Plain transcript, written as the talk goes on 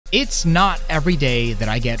It's not every day that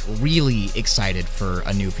I get really excited for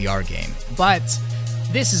a new VR game, but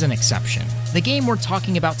this is an exception. The game we're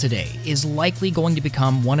talking about today is likely going to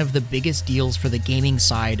become one of the biggest deals for the gaming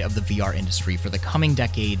side of the VR industry for the coming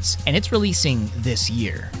decades, and it's releasing this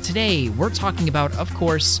year. Today, we're talking about, of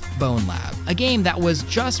course, BoneLab, a game that was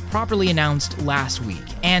just properly announced last week,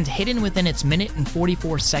 and hidden within its minute and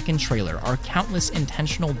 44-second trailer are countless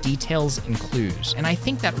intentional details and clues. And I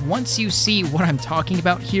think that once you see what I'm talking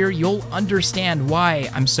about here, you'll understand why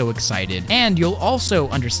I'm so excited, and you'll also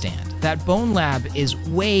understand that BoneLab is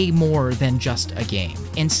way more than just a game.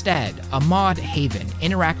 Instead, a mod haven,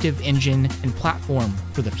 interactive engine, and platform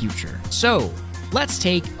for the future. So, let's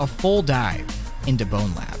take a full dive into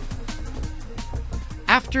BoneLab.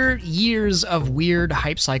 After years of weird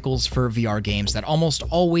hype cycles for VR games that almost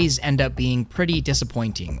always end up being pretty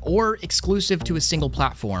disappointing or exclusive to a single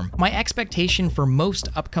platform, my expectation for most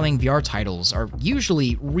upcoming VR titles are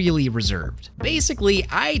usually really reserved. Basically,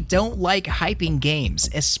 I don't like hyping games,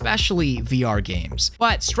 especially VR games.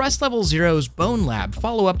 But Stress Level Zero's BoneLab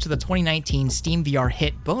follow-up to the 2019 Steam VR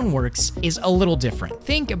hit Boneworks is a little different.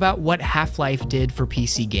 Think about what Half-Life did for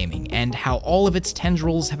PC gaming and how all of its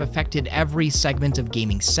tendrils have affected every segment of gaming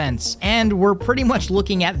sense, and we're pretty much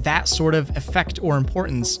looking at that sort of effect or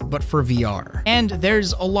importance, but for VR. And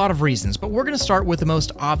there's a lot of reasons, but we're gonna start with the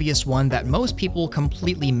most obvious one that most people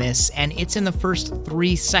completely miss, and it's in the first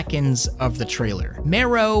 3 seconds of the trailer.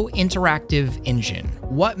 Marrow Interactive Engine.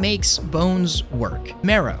 What makes Bones work?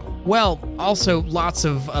 Marrow. Well, also lots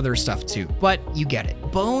of other stuff too, but you get it.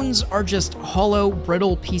 Bones are just hollow,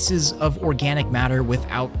 brittle pieces of organic matter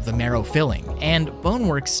without the marrow filling, and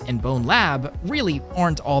Boneworks and BoneLab really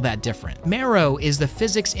aren't all that different. Marrow is the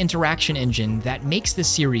physics interaction engine that makes the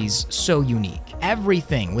series so unique.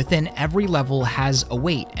 Everything within every level has a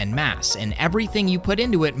weight and mass, and everything you put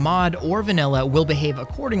into it, mod or vanilla, will behave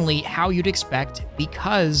accordingly how you'd expect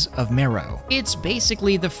because of Marrow. It's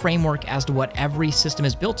basically the framework as to what every system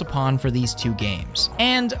is built upon for these two games.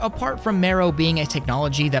 And apart from Marrow being a technology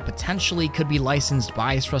that potentially could be licensed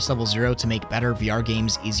by Stress Level Zero to make better VR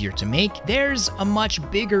games easier to make, there's a much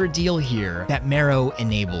bigger deal here that Marrow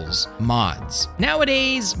enables: mods.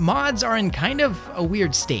 Nowadays, mods are in kind of a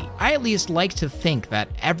weird state. I at least like to think that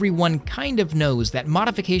everyone kind of knows that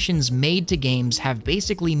modifications made to games have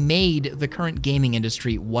basically made the current gaming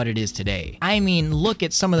industry what it is today. I mean, look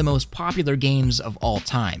at some of the most popular games of all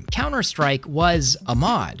time. Counter-Strike was a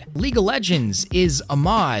mod. League of Legends is a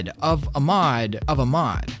mod of a mod of a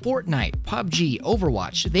mod. Fortnite, PUBG,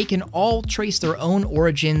 Overwatch, they can all trace their own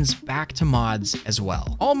origins back to mods as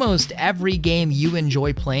well. Almost every game you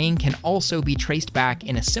enjoy playing can also be traced back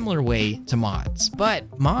in a similar way to mods.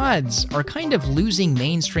 But mods are kind of losing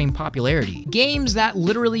mainstream popularity. Games that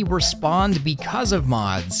literally were spawned because of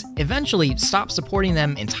mods eventually stopped supporting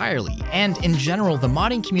them entirely, and in general, the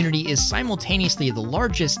modding community is simultaneously the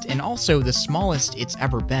largest and also the smallest it's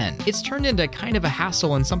ever been. It's turned into kind of a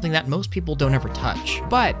hassle and something that most people don't ever touch.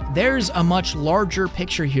 But there's a much larger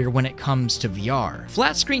picture here when it comes to VR.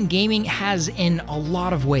 Flat screen gaming has, in a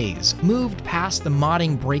lot of ways, moved past the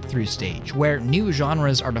modding breakthrough stage, where new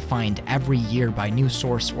genres are defined every year by new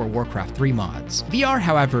Source or Warcraft III mods. VR,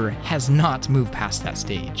 however, has not moved past that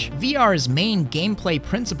stage. VR's main gameplay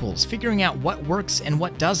principles, figuring out what works and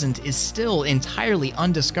what doesn't, is still entirely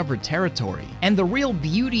undiscovered territory. And the real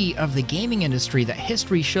beauty of the gaming industry that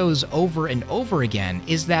history shows over and over again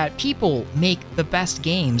is that people make the best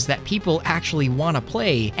games that people actually want to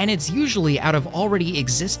play, and it's usually out of already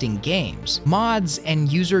existing games. Mods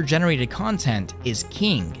and user-generated content is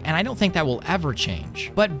king, and I don't think that will ever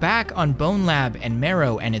change. But back on BoneLab and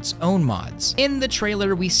Marrow and its own mods. In the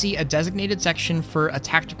trailer, we see a designated section for a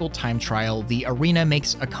tactical time trial. The arena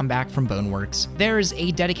makes a comeback from Boneworks. There's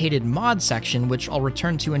a dedicated mod section, which I'll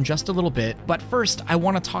return to in just a little bit, but first I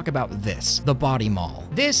want to talk about this, the body mall.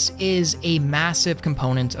 This is a massive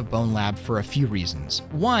component of BoneLab for a few reasons.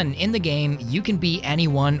 One, in the game, you can be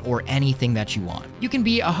anyone or anything that you want. You can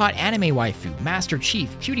be a hot anime waifu, Master Chief,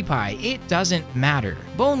 PewDiePie, it doesn't matter.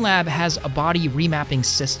 BoneLab has a body remapping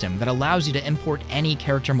system that allows you to import any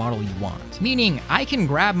character model you want. Meaning, I can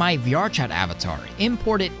grab my VRChat avatar,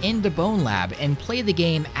 import it into BoneLab, and play the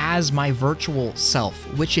game as my virtual self,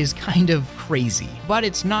 which is kind of crazy. But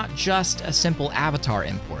it's not just a simple avatar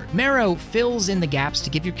import. Marrow fills in the gaps to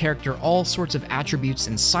give your character all sorts of attributes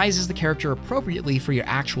and sizes the character appropriately appropriately for your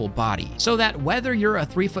actual body, so that whether you're a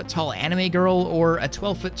 3-foot-tall anime girl or a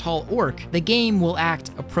 12-foot-tall orc, the game will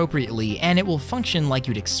act appropriately and it will function like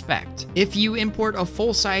you'd expect. If you import a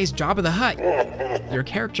full-size Jabba the Hutt, your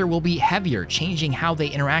character will be heavier, changing how they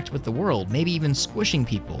interact with the world, maybe even squishing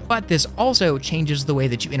people. But this also changes the way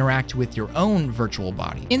that you interact with your own virtual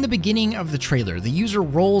body. In the beginning of the trailer, the user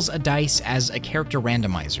rolls a dice as a character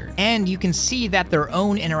randomizer, and you can see that their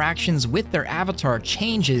own interactions with their avatar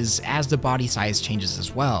changes as the body size changes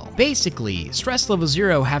as well. Basically, Stress Level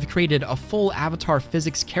 0 have created a full avatar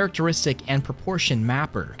physics characteristic and proportion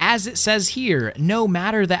mapper. As it says here, no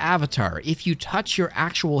matter the avatar, if you touch your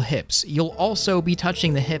actual hips, you'll also be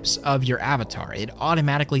touching the hips of your avatar. It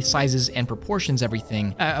automatically sizes and proportions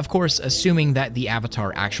everything, of course, assuming that the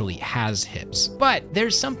avatar actually has hips. But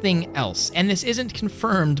there's something else, and this isn't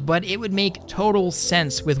confirmed, but it would make total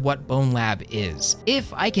sense with what BoneLab is.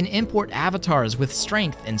 If I can import avatars with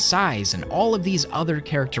strength and size and all of these other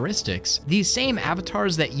characteristics, these same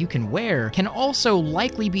avatars that you can wear can also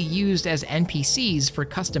likely be used as NPCs for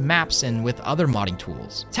custom maps and with other modding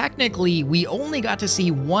tools. Technically, we only got to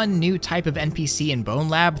see one new type of NPC in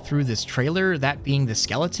BoneLab through this trailer, that being the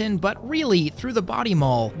skeleton, but really, through the body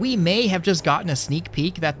mall, we may have just gotten a sneak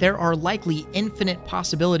peek that there are likely infinite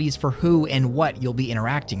possibilities for who and what you'll be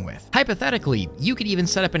interacting with. Hypothetically, you could even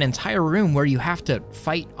set up an entire room where you have to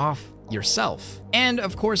fight off yourself. And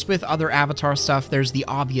of course, with other avatar stuff, there's the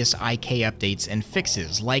obvious IK updates and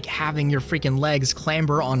fixes, like having your freaking legs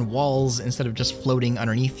clamber on walls instead of just floating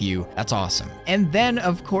underneath you. That's awesome. And then,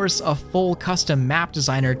 of course, a full custom map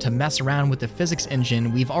designer to mess around with the physics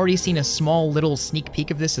engine. We've already seen a small little sneak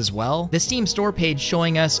peek of this as well. The Steam store page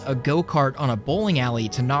showing us a go-kart on a bowling alley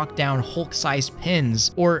to knock down Hulk-sized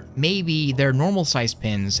pins, or maybe they're normal-sized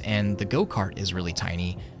pins and the go-kart is really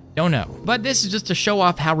tiny. Don't know. But this is just to show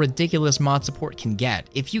off how ridiculous mod support can get.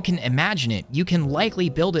 If you can imagine it, you can likely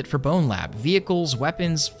build it for BoneLab. Vehicles,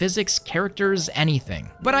 weapons, physics, characters,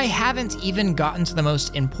 anything. But I haven't even gotten to the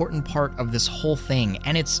most important part of this whole thing,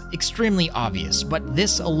 and it's extremely obvious, but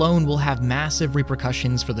this alone will have massive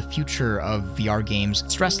repercussions for the future of VR games,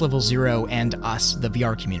 Stress Level 0, and us, the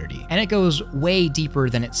VR community. And it goes way deeper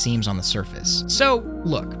than it seems on the surface. So,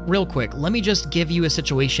 look, real quick, let me just give you a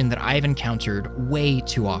situation that I've encountered way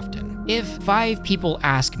too often. If 5 people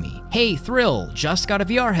ask me, "Hey Thrill, just got a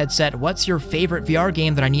VR headset, what's your favorite VR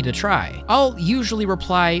game that I need to try?" I'll usually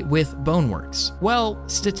reply with Boneworks. Well,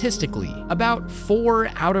 statistically, about 4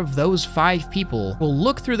 out of those 5 people will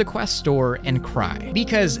look through the Quest store and cry,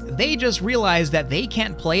 because they just realized that they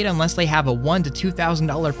can't play it unless they have a $1,000 to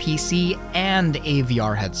 $2,000 PC and a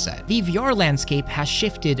VR headset. The VR landscape has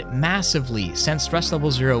shifted massively since Stress Level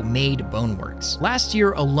 0 made Boneworks. Last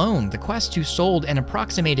year alone, the Quest 2 sold an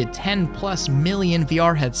approximated 10+ million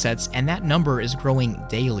VR headsets, and that number is growing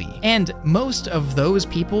daily. And most of those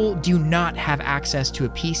people do not have access to a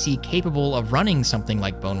PC capable of running something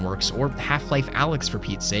like Boneworks or Half-Life Alyx for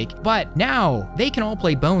Pete's sake, but now they can all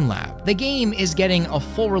play BoneLab. The game is getting a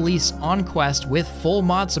full release on Quest with full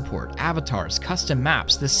mod support, avatars, custom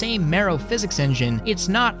maps, the same Marrow physics engine. It's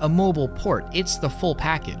not a mobile port, it's the full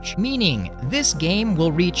package, meaning this game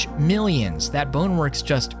will reach millions that Boneworks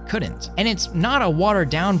just couldn't. And it's not a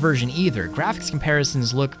watered-down version either. Graphics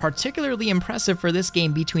comparisons look particularly impressive for this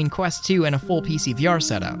game between Quest 2 and a full PC VR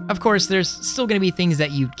setup. Of course, there's still going to be things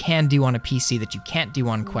that you can do on a PC that you can't do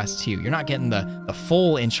on Quest 2. You're not getting the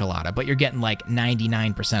full enchilada, but you're getting like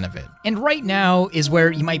 99% of it. And right now is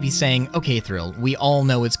where you might be saying, okay, Thrill, we all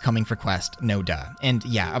know it's coming for Quest, no duh. And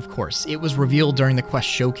yeah, of course, it was revealed during the Quest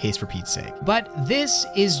showcase for Pete's sake. But this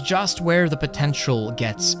is just where the potential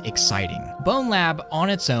gets exciting. BoneLab on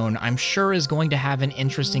its own, I'm sure, is going to have an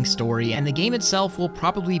interesting story, and the game itself will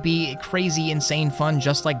probably be crazy, insane fun,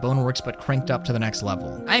 just like Boneworks, but cranked up to the next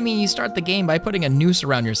level. I mean, you start the game by putting a noose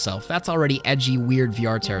around yourself. That's already edgy, weird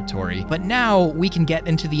VR territory. But now we can get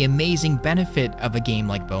into the amazing benefit of a game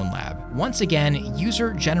like BoneLab. Once again,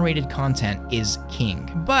 user-generated content is king.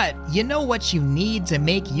 But you know what you need to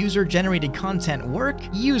make user-generated content work?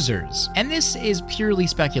 Users. And this is purely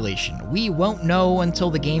speculation. We won't know until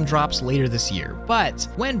the game drops later this year. But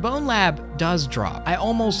when BoneLab does drop, I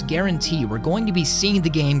almost guarantee we're going to be seeing the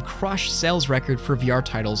game crush sales record for VR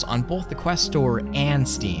titles on both the Quest Store and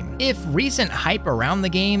Steam. If recent hype around the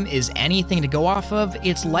game is anything to go off of,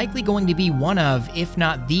 it's likely going to be one of, if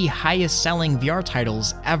not the highest selling VR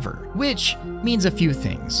titles ever. Which means a few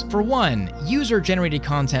things. For one, user-generated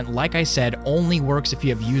content, like I said, only works if you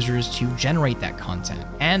have users to generate that content.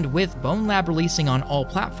 And with BoneLab releasing on all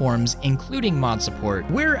platforms, including mod support,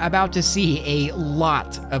 we're about to see a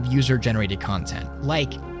lot of user-generated content.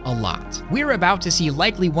 Like a lot. We're about to see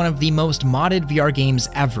likely one of the most modded VR games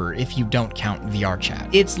ever if you don't count VR chat.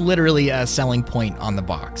 It's literally a selling point on the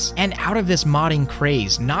box. And out of this modding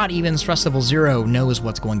craze, not even Stress Level Zero knows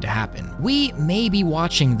what's going to happen. We may be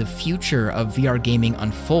watching the future of VR gaming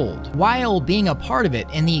unfold, while being a part of it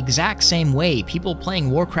in the exact same way people playing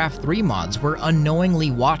Warcraft III mods were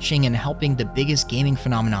unknowingly watching and helping the biggest gaming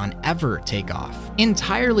phenomenon ever take off.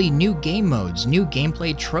 Entirely new game modes, new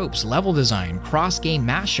gameplay tropes, level design, cross-game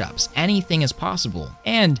mashups, anything is possible.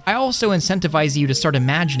 And I also incentivize you to start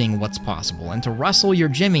imagining what's possible and to rustle your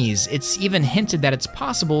jimmies. It's even hinted that it's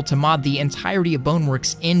possible to mod the entirety of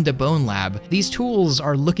Boneworks into BoneLab. These tools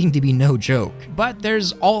are looking to be no joke. But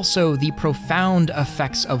there's also the profound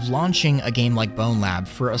effects of launching a game like BoneLab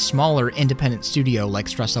for a smaller independent studio like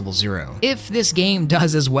Stress Level Zero. If this game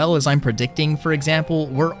does as well as I'm predicting, for example,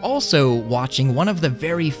 we're also watching one of the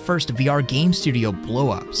very first VR game studio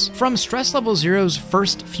blowups. From Stress Level Zero's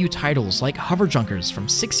first few titles like Hoverjunkers from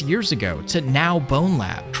 6 years ago to now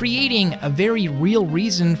BoneLab, creating a very real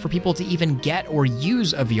reason for people to even get or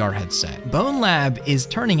use a VR headset. BoneLab is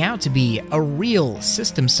turning out to be a real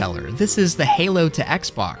system seller. This is the Halo to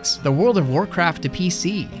Xbox, the World of Warcraft to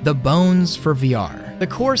PC, the Bones for VR. The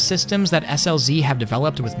core systems that SLZ have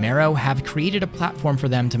developed with Marrow have created a platform for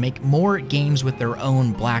them to make more games with their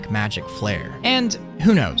own black magic flair. And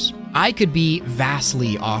who knows? I could be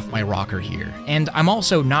vastly off my rocker here, and I'm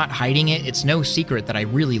also not hiding it. It's no secret that I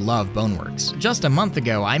really love Boneworks. Just a month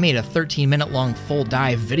ago, I made a 13-minute long full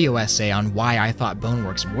dive video essay on why I thought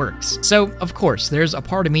Boneworks works. So, of course, there's a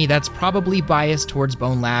part of me that's probably biased towards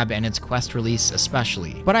BoneLab and its Quest release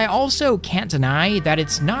especially. But I also can't deny that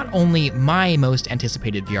it's not only my most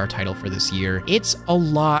anticipated VR title for this year, it's a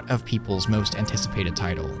lot of people's most anticipated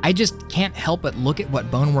title. I just can't help but look at what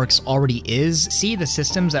Boneworks already is, see the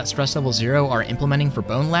systems that Stress Level Zero are implementing for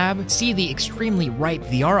BoneLab, see the extremely ripe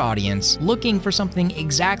VR audience looking for something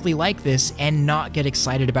exactly like this, and not get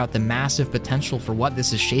excited about the massive potential for what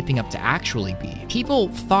this is shaping up to actually be. People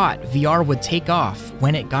thought VR would take off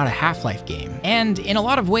when it got a Half-Life game, and in a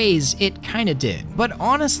lot of ways, it kinda did. But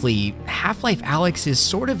honestly, Half-Life Alyx is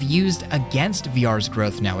sort of used against VR's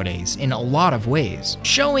growth nowadays in a lot of ways,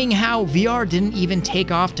 showing how VR didn't even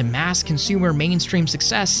take off to mass consumer mainstream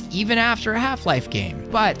success even after a Half-Life game.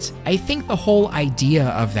 But I think the whole idea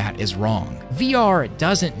of that is wrong. VR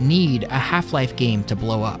doesn't need a Half-Life game to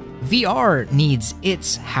blow up. VR needs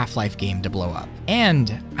its Half-Life game to blow up.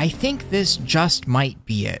 And I think this just might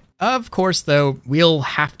be it. Of course, though, we'll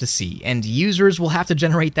have to see, and users will have to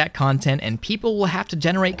generate that content, and people will have to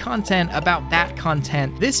generate content about that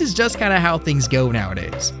content. This is just kind of how things go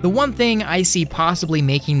nowadays. The one thing I see possibly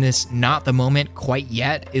making this not the moment quite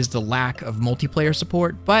yet is the lack of multiplayer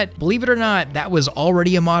support, but believe it or not, that was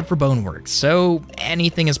already a mod for Boneworks, so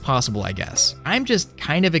anything is possible, I guess. I'm just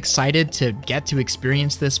kind of excited to get to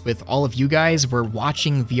experience this with all of you guys. We're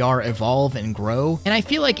watching VR evolve and grow, and I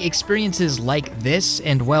feel like experiences like this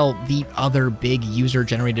and, well, the other big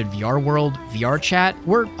user-generated VR world, VR chat,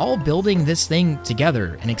 we're all building this thing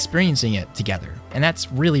together and experiencing it together. And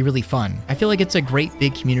that's really, really fun. I feel like it's a great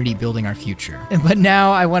big community building our future. But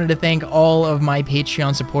now I wanted to thank all of my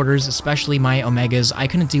Patreon supporters, especially my Omegas. I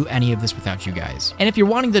couldn't do any of this without you guys. And if you're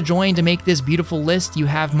wanting to join to make this beautiful list, you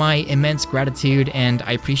have my immense gratitude, and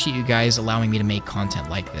I appreciate you guys allowing me to make content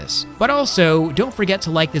like this. But also, don't forget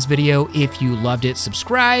to like this video if you loved it,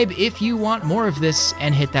 subscribe if you want more of this,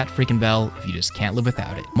 and hit that freaking bell if you just can't live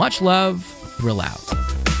without it. Much love, Thrill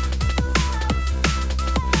out.